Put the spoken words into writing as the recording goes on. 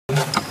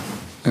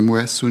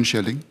MOS Sun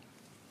Xueling.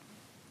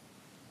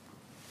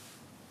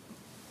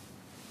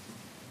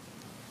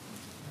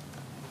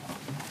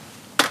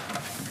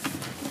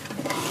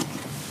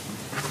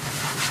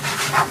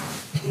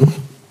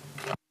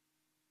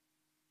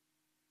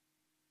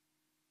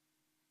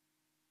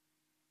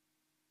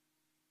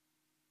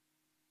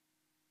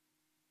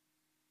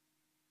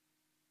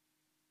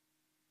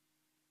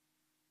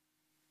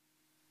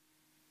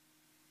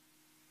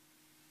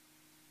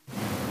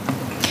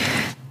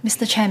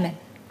 Mr. Chairman,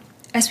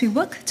 as we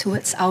work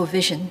towards our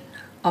vision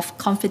of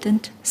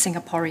confident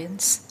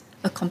Singaporeans,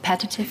 a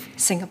competitive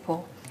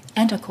Singapore,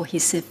 and a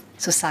cohesive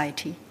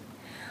society,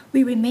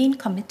 we remain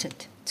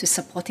committed to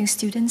supporting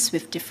students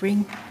with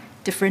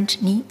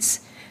different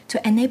needs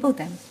to enable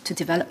them to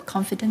develop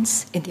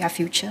confidence in their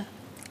future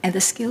and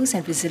the skills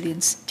and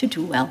resilience to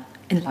do well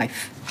in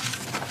life.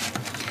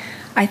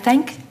 I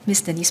thank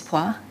Ms. Denise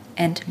Phua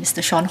and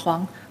Mr. Sean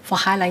Huang for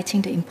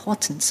highlighting the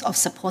importance of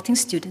supporting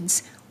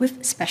students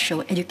with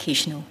special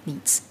educational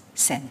needs,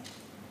 SEN.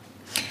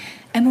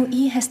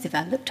 MOE has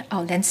developed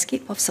our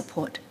landscape of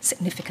support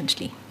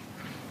significantly.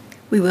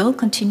 We will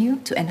continue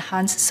to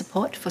enhance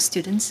support for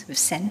students with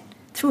SEN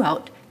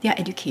throughout their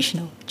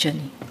educational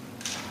journey.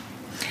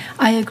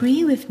 I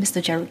agree with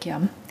Mr.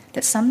 Jerogiam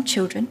that some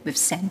children with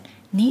SEN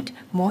need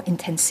more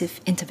intensive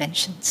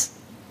interventions.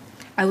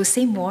 I will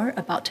say more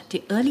about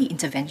the early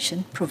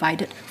intervention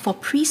provided for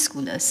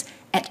preschoolers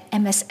at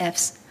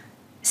MSF's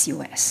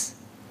COS.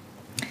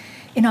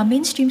 In our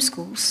mainstream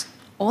schools,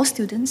 all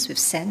students with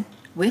SEN,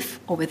 with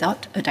or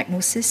without a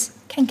diagnosis,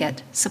 can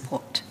get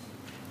support.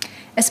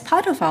 As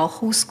part of our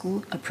whole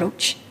school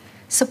approach,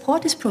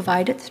 support is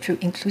provided through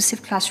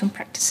inclusive classroom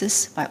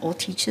practices by all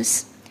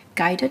teachers,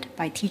 guided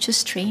by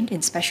teachers trained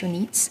in special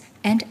needs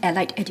and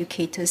allied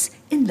educators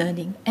in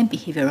learning and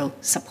behavioral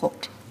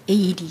support,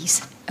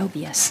 AEDs,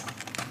 LBS.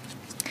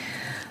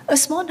 A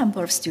small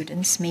number of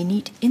students may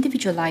need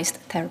individualized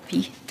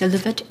therapy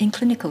delivered in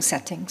clinical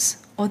settings,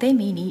 or they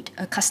may need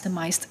a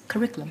customized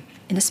curriculum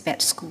in a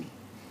SPED school.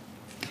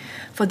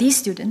 For these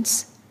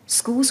students,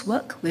 schools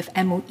work with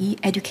MOE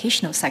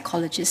educational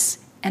psychologists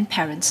and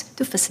parents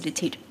to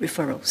facilitate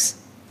referrals.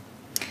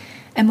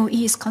 MOE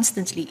is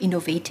constantly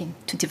innovating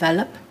to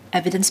develop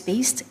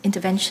evidence-based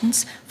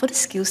interventions for the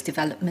skills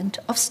development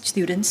of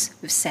students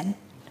with SEN,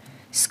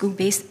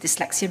 school-based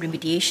dyslexia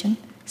remediation,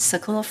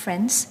 circle of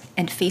friends,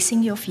 and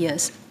facing your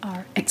fears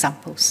are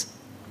examples.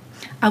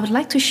 I would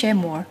like to share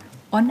more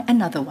on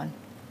another one,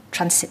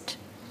 transit.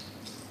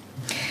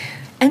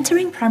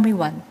 Entering primary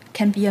 1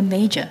 can be a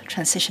major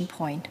transition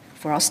point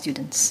for our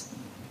students.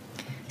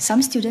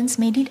 Some students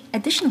may need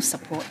additional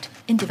support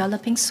in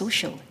developing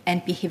social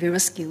and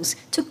behavioral skills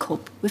to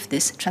cope with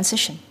this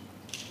transition.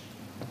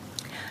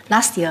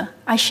 Last year,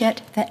 I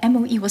shared that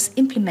MOE was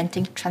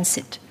implementing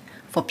transit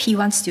for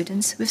P1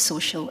 students with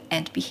social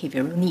and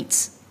behavioral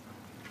needs.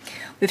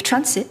 With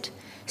transit,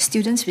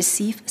 students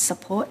receive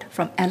support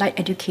from allied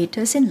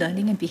educators in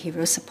learning and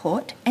behavioral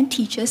support and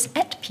teachers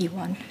at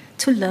P1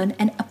 to learn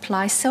and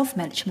apply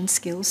self-management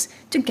skills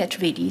to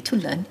get ready to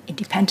learn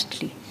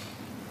independently.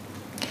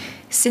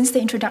 Since the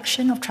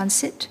introduction of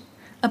transit,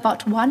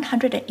 about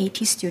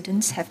 180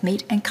 students have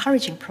made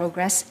encouraging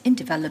progress in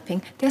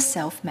developing their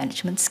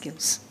self-management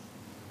skills.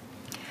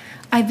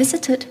 I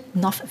visited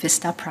North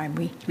Vista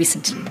Primary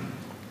recently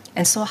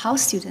and saw how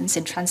students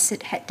in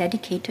transit had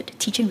dedicated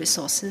teaching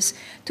resources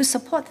to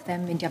support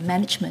them in their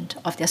management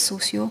of their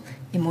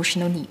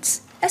socio-emotional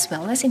needs, as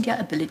well as in their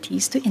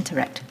abilities to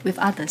interact with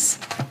others.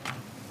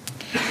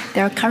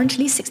 There are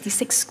currently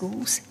 66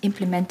 schools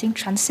implementing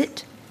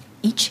transit.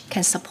 Each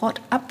can support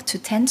up to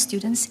 10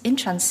 students in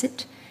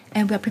transit,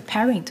 and we are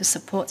preparing to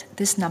support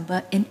this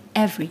number in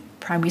every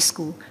primary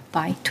school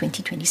by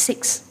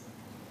 2026.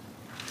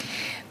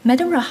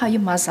 Madam Rahayu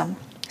Mazam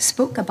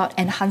spoke about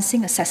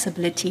enhancing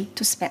accessibility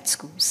to SPED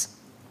schools.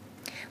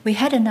 We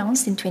had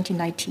announced in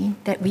 2019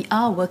 that we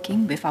are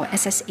working with our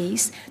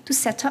SSAs to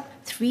set up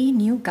 3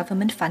 new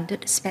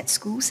government-funded SPED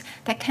schools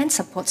that can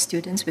support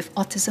students with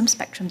autism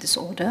spectrum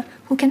disorder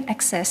who can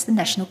access the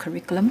national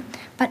curriculum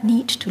but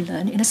need to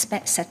learn in a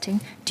SPED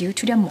setting due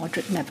to their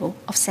moderate level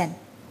of SEN.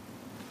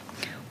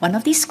 One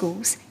of these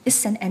schools is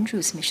St.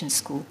 Andrew's Mission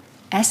School,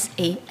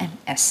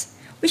 SAMS,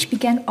 which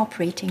began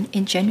operating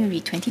in January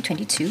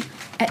 2022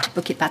 at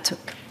Bukit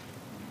Batok.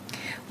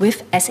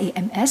 With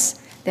SAMS,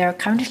 there are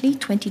currently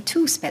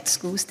 22 SPED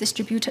schools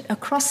distributed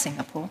across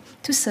Singapore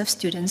to serve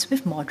students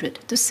with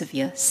moderate to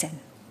severe SEN.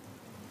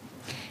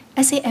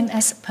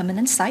 SAMS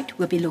permanent site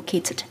will be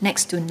located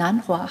next to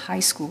Nanhua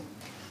High School,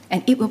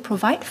 and it will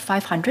provide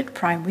 500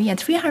 primary and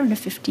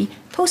 350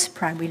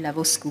 post-primary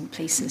level school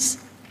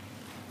places.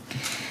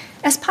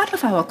 As part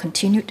of our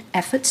continued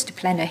efforts to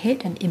plan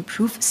ahead and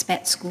improve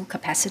SPED school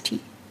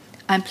capacity,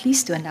 I'm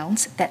pleased to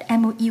announce that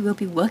MOE will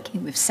be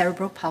working with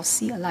Cerebral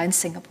Palsy Alliance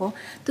Singapore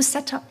to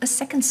set up a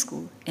second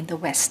school in the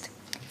West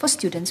for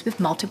students with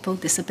multiple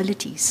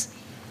disabilities.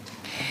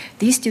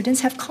 These students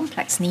have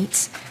complex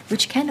needs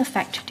which can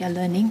affect their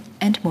learning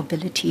and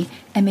mobility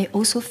and may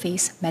also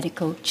face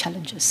medical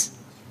challenges.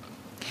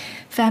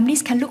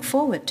 Families can look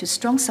forward to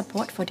strong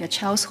support for their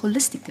child's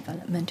holistic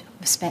development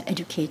with SPED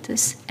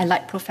educators,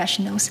 allied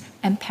professionals,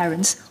 and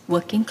parents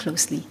working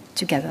closely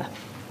together.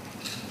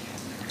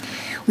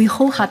 We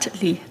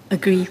wholeheartedly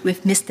agree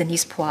with Ms.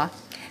 Denise Phua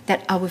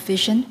that our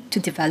vision to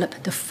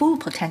develop the full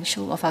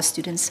potential of our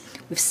students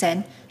with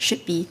SEN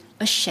should be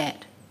a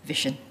shared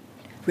vision,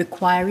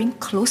 requiring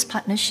close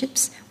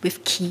partnerships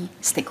with key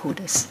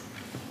stakeholders.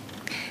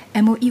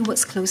 MOE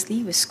works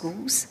closely with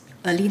schools,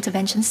 early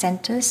intervention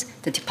centres,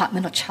 the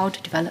Department of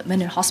Child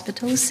Development and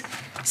hospitals,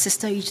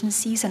 sister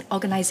agencies and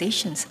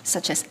organisations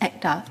such as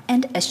ACDA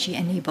and SG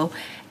Enable,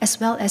 as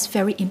well as,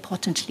 very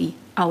importantly,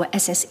 our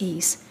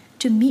SSAs,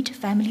 to meet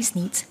families'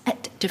 needs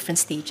at different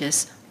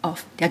stages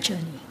of their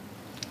journey.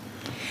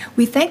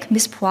 We thank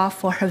Ms. Phua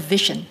for her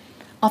vision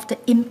of the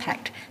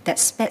impact that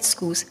SPED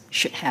schools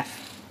should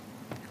have.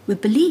 We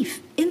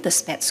believe in the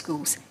SPED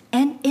schools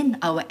and in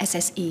our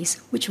SSAs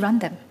which run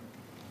them.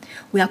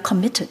 We are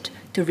committed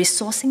to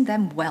resourcing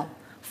them well,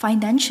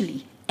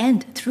 financially,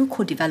 and through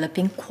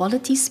co-developing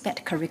quality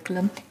SPED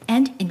curriculum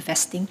and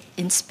investing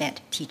in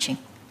SPED teaching.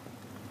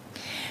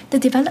 The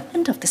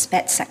development of the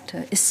SPED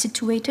sector is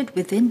situated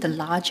within the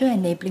larger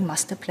Enabling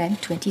Master Plan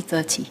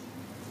 2030.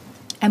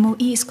 MOE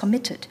is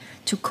committed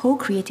to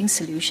co-creating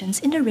solutions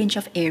in a range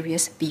of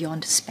areas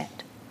beyond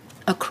SPED,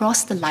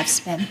 across the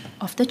lifespan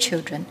of the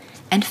children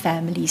and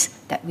families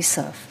that we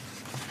serve.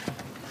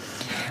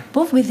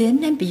 Both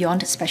within and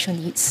beyond special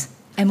needs,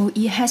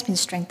 MOE has been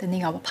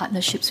strengthening our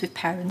partnerships with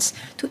parents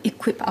to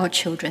equip our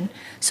children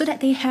so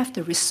that they have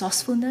the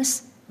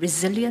resourcefulness,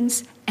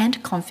 resilience,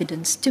 and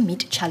confidence to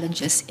meet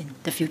challenges in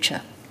the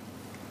future.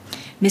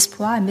 Ms.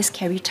 Phua and Ms.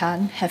 Carrie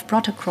Tan have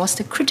brought across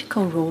the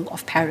critical role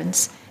of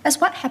parents as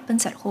what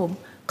happens at home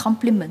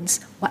complements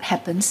what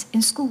happens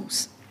in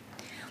schools.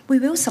 We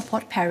will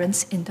support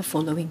parents in the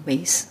following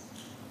ways.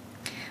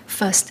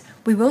 First,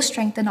 we will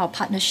strengthen our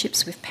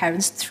partnerships with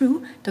parents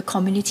through the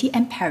Community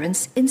and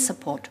Parents in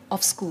Support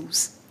of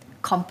Schools,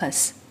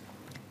 COMPASS.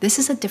 This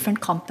is a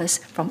different compass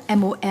from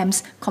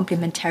MOM's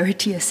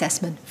Complementarity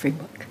Assessment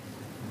Framework.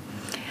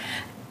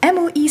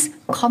 MOE's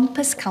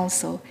COMPASS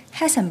Council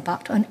has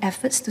embarked on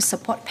efforts to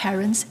support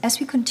parents as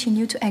we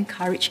continue to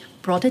encourage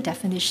broader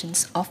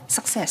definitions of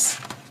success.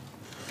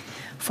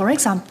 For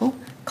example,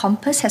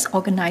 COMPASS has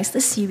organized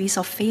a series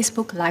of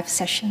Facebook Live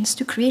sessions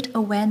to create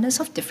awareness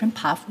of different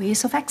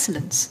pathways of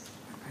excellence.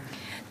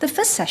 The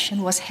first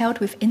session was held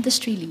with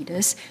industry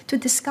leaders to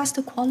discuss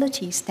the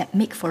qualities that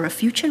make for a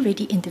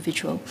future-ready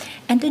individual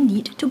and the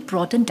need to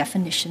broaden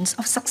definitions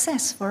of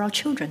success for our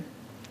children.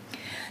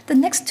 The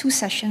next two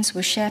sessions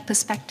will share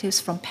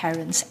perspectives from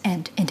parents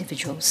and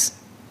individuals.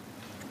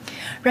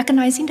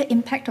 Recognizing the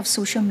impact of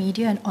social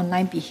media and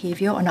online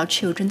behavior on our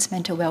children's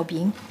mental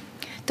well-being,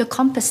 the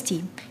COMPASS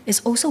team is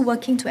also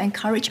working to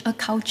encourage a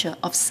culture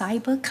of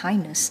cyber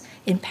kindness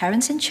in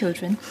parents and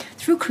children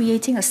through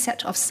creating a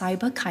set of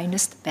cyber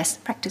kindness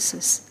best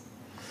practices.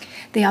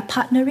 They are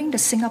partnering the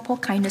Singapore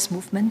Kindness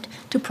Movement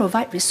to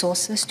provide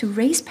resources to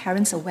raise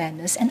parents'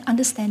 awareness and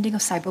understanding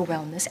of cyber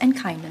wellness and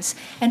kindness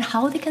and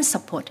how they can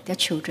support their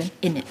children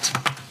in it.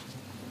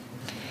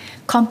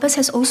 COMPASS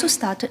has also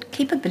started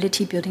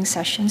capability building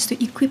sessions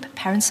to equip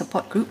parent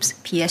support groups,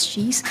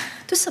 PSGs,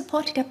 to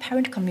support their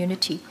parent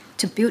community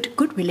to build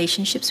good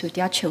relationships with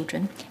their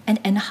children and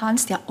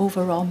enhance their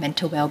overall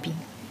mental well-being.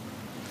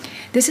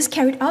 This is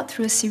carried out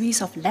through a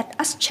series of Let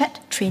Us Chat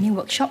training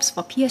workshops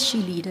for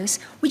PSG leaders,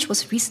 which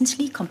was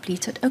recently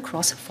completed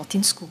across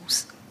 14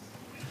 schools.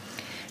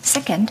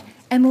 Second,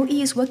 MOE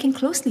is working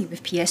closely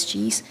with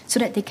PSGs so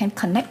that they can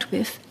connect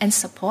with and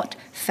support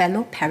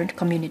fellow parent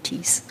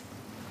communities.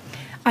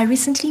 I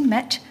recently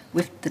met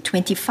with the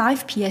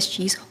 25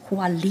 PSGs who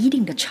are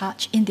leading the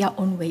charge in their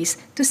own ways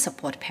to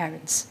support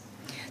parents,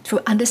 through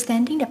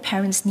understanding their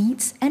parents'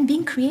 needs and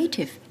being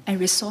creative and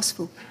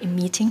resourceful in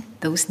meeting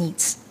those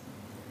needs.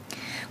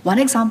 One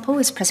example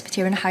is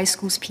Presbyterian High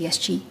School's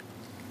PSG.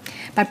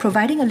 By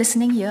providing a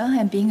listening ear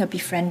and being a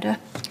befriender,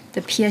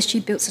 the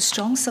PSG builds a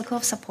strong circle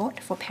of support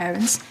for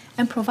parents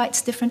and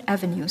provides different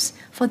avenues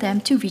for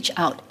them to reach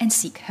out and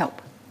seek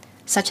help,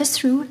 such as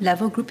through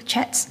level group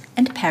chats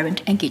and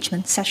parent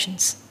engagement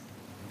sessions.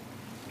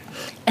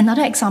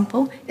 Another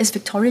example is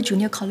Victoria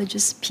Junior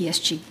College's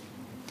PSG.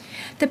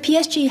 The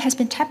PSG has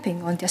been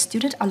tapping on their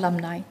student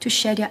alumni to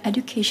share their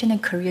education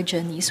and career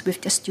journeys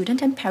with their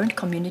student and parent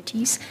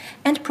communities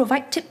and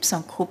provide tips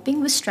on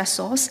coping with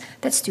stressors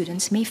that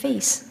students may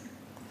face.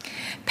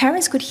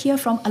 Parents could hear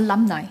from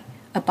alumni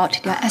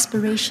about their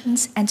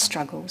aspirations and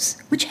struggles,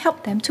 which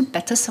help them to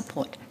better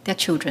support their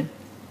children.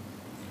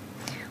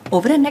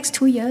 Over the next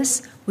 2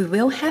 years, we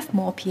will have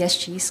more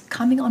PSGs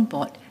coming on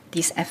board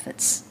these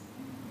efforts.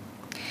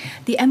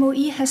 The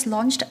MOE has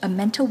launched a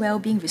mental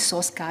well-being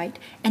resource guide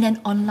and an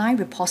online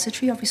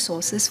repository of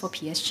resources for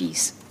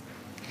PSGs.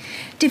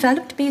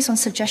 Developed based on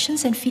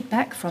suggestions and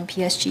feedback from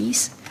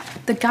PSGs,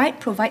 the guide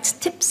provides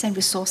tips and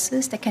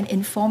resources that can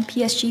inform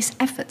PSGs'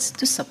 efforts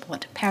to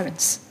support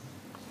parents.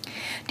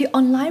 The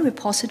online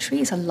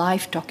repository is a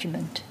live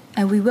document,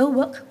 and we will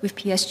work with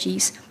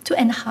PSGs to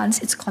enhance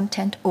its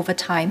content over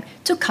time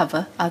to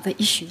cover other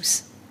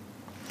issues.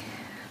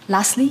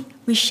 Lastly,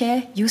 we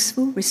share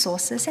useful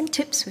resources and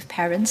tips with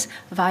parents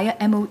via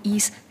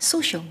MOE's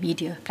social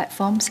media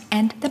platforms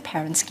and the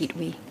Parents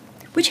Gateway,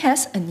 which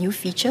has a new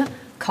feature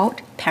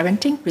called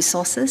Parenting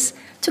Resources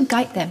to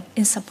guide them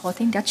in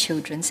supporting their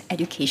children's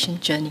education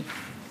journey.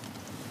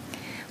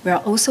 We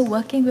are also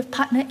working with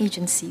partner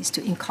agencies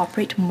to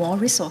incorporate more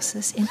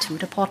resources into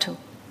the portal.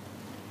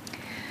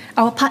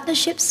 Our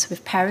partnerships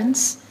with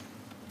parents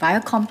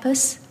via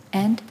Compass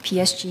and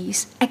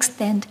PSGs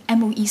extend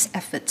MOE's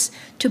efforts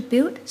to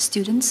build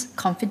students'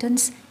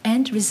 confidence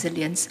and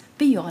resilience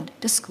beyond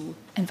the school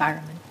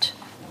environment.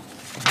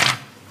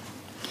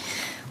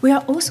 We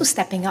are also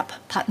stepping up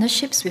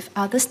partnerships with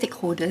other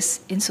stakeholders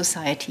in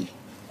society.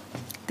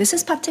 This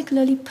is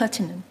particularly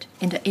pertinent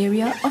in the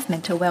area of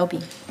mental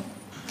well-being.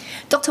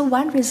 Dr.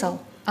 Wan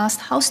Rizal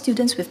asked how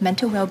students with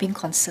mental well-being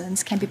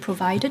concerns can be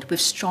provided with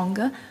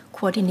stronger,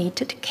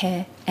 coordinated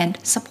care and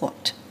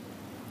support.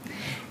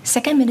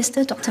 Second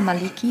Minister Dr.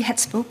 Maliki had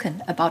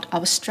spoken about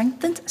our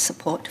strengthened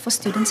support for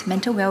students'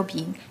 mental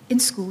well-being in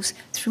schools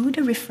through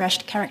the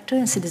refreshed character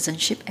and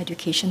citizenship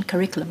education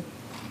curriculum.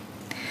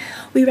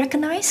 We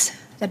recognize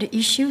that the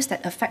issues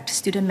that affect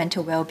student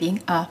mental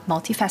well-being are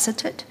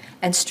multifaceted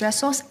and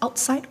stressors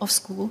outside of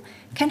school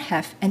can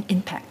have an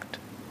impact.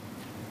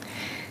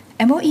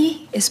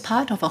 MOE is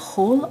part of a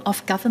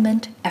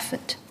whole-of-government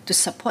effort to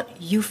support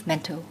youth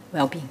mental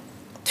well-being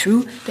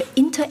through the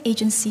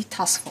Interagency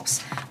Task Force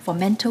for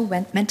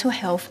Mental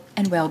Health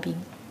and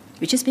Well-being,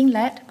 which is being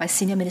led by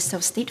Senior Minister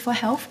of State for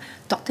Health,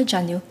 Dr.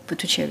 Janil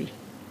Puthucheary.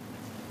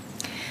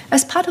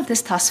 As part of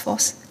this task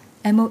force,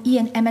 MOE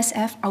and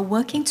MSF are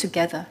working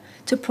together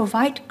to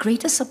provide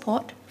greater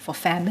support for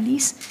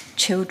families,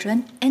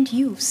 children, and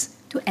youths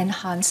to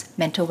enhance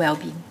mental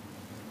well-being.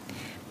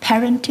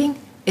 Parenting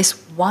is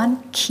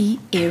one key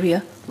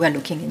area we're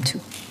looking into.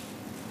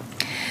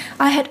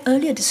 I had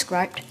earlier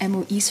described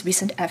MOE's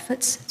recent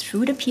efforts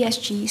through the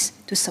PSGs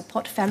to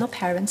support fellow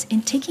parents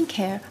in taking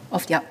care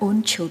of their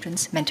own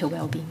children's mental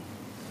well-being.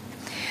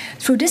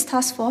 Through this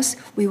task force,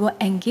 we will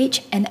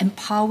engage and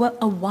empower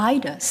a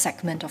wider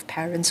segment of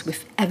parents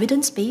with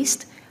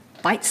evidence-based,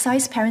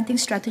 bite-sized parenting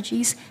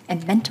strategies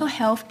and mental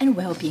health and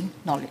well-being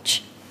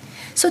knowledge,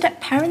 so that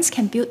parents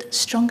can build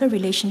stronger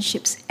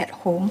relationships at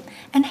home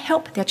and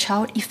help their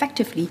child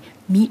effectively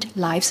meet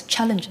life's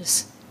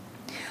challenges.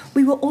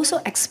 We will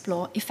also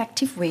explore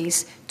effective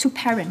ways to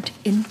parent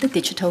in the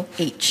digital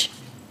age.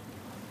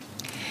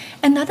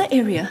 Another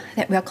area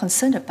that we are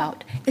concerned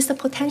about is the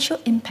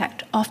potential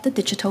impact of the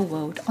digital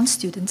world on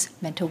students'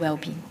 mental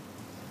well-being.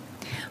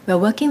 We are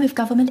working with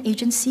government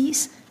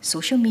agencies,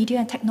 social media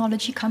and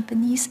technology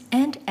companies,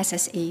 and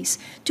SSAs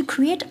to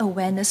create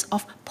awareness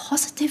of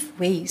positive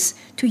ways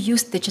to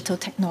use digital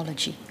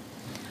technology,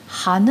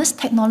 harness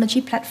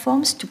technology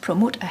platforms to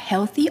promote a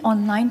healthy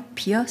online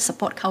peer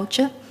support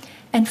culture,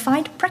 and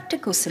find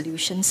practical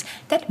solutions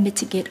that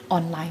mitigate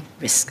online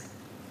risk.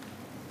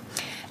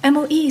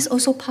 MOE is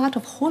also part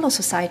of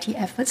whole-of-society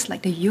efforts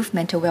like the Youth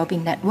Mental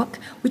Wellbeing Network,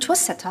 which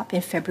was set up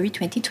in February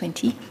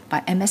 2020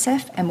 by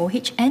MSF,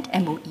 MOH, and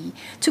MOE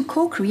to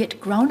co-create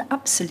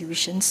ground-up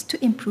solutions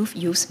to improve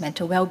youth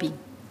mental well-being.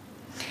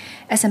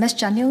 SMS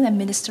Janil and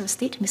Minister of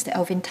State Mr.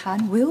 Alvin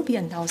Tan will be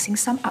announcing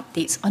some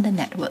updates on the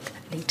network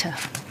later.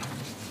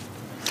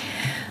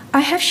 I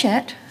have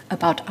shared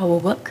about our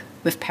work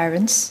with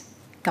parents,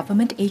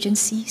 government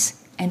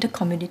agencies, and the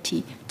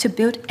community to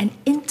build an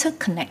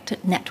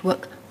interconnected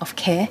network of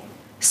care,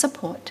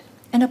 support,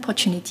 and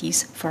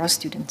opportunities for our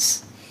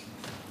students.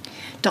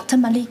 Dr.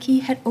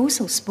 Maliki had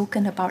also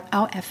spoken about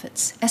our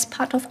efforts as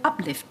part of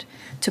Uplift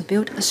to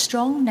build a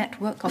strong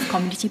network of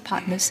community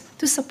partners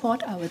to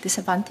support our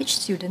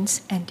disadvantaged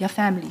students and their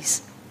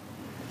families.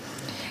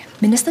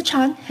 Minister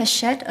Chan has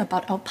shared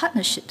about our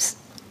partnerships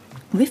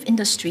with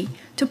industry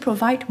to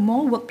provide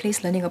more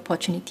workplace learning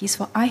opportunities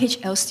for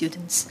IHL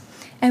students,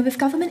 and with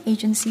government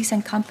agencies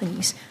and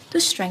companies to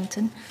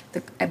strengthen the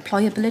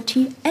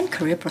employability and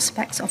career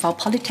prospects of our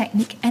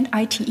polytechnic and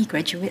ITE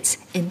graduates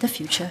in the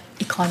future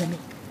economy.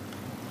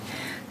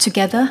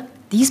 Together,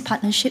 these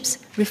partnerships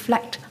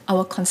reflect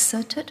our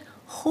concerted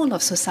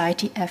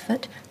whole-of-society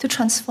effort to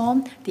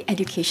transform the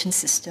education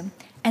system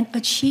and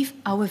achieve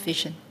our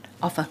vision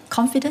of a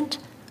confident,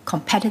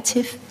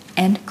 competitive,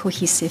 and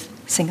cohesive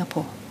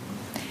Singapore.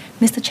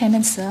 Mr.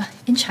 Chairman, sir,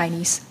 in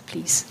Chinese,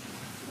 please.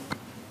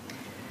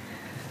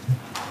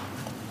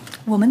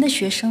 我们的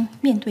学生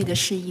面对的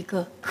是一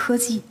个科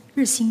技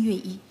日新月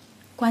异、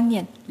观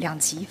念两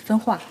极分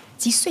化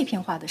及碎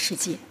片化的世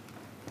界，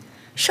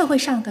社会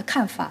上的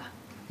看法、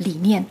理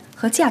念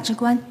和价值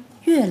观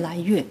越来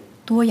越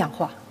多样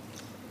化。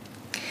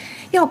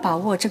要把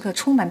握这个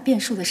充满变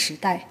数的时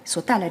代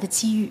所带来的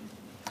机遇，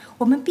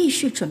我们必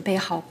须准备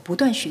好不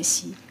断学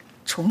习、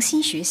重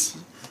新学习，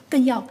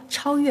更要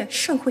超越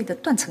社会的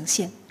断层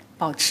线，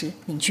保持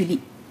凝聚力。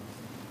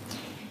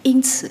因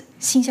此，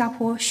新加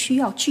坡需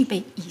要具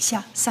备以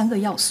下3个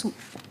要素：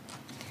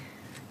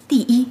第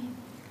一，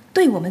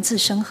对我们自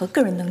身和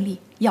个人能力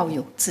要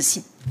有自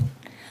信，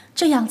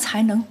这样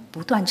才能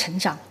不断成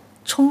长，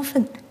充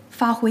分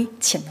发挥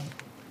潜能；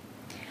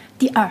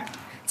第二，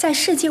在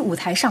世界舞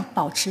台上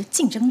保持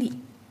竞争力，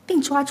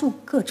并抓住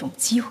各种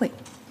机会。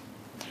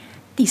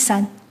第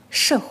三，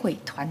社会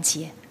团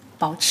结，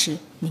保持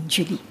凝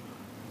聚力。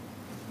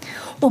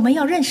我们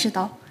要认识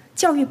到，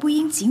教育不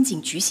应仅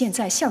仅局限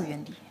在校园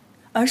里，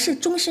而是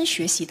终身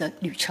学习的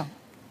旅程。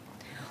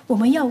我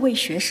们要为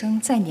学生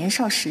在年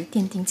少时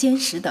奠定坚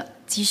实的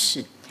基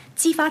石，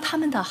激发他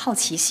们的好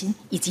奇心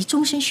以及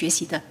终身学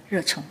习的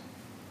热忱。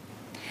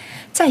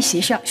在学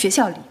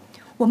校里，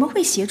我们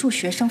会协助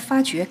学生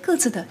发掘各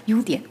自的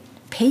优点，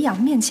培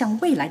养面向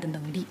未来的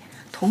能力，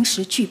同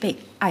时具备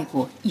爱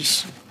国意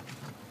识。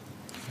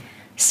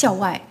校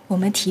外，我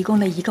们提供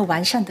了一个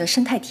完善的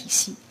生态体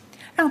系，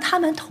让他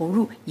们投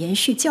入延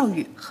续教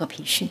育和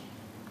培训。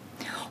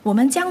我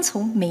们将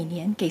从每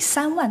年给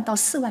3万到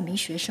4万名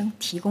学生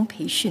提供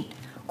培训，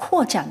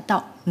扩展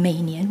到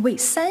每年为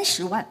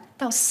30万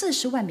到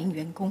40万名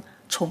员工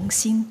重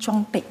新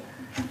装备。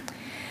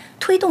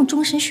推动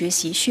终身学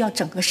习需要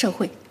整个社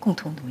会共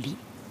同努力，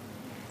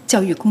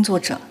教育工作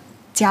者、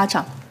家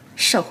长、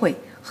社会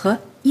和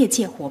业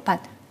界伙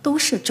伴都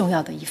是重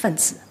要的一份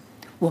子，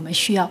我们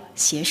需要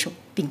携手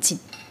并进。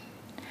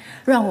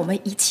让我们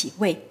一起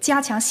为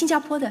加强新加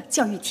坡的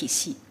教育体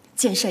系，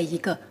建设一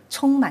个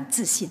充满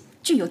自信、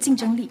具有竞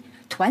争力、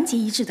团结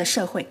一致的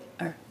社会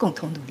而共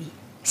同努力。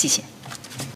谢谢。